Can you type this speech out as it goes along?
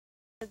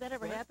Has that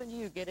ever happened to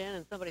you? Get in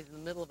and somebody's in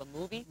the middle of a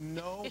movie?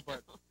 No,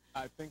 but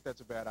I think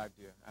that's a bad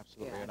idea,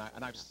 absolutely. Yeah,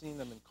 And I've seen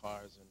them in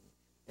cars, and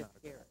it's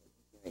scary.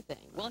 Scary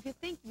thing. Well, if you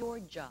think your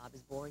job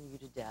is boring you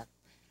to death,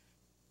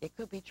 it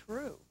could be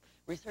true.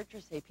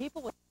 Researchers say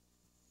people with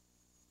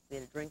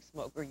to drink,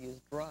 smoke, or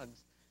use drugs.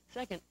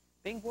 Second,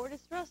 being bored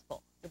is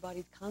stressful. Your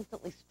body's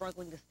constantly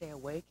struggling to stay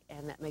awake,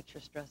 and that makes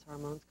your stress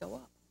hormones go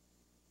up.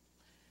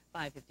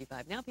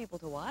 5:55 now, people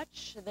to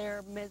watch.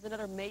 There is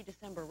another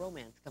May-December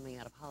romance coming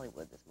out of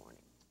Hollywood this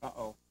morning.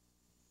 Uh-oh.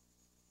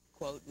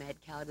 Quote, mad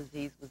cow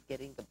disease was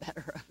getting the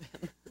better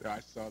of him. Yeah, I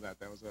saw that.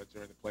 That was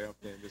during the playoff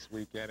game this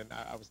weekend, and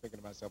I was thinking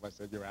to myself, I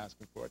said, you're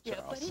asking for it, Charles.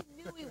 Yeah, but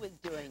he knew he was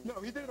doing it.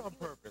 No, he did it on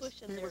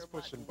purpose. He was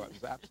pushing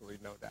buttons, absolutely,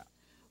 no doubt.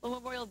 Well,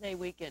 Memorial Day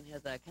weekend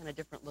has a kind of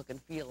different look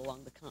and feel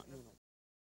along the Continental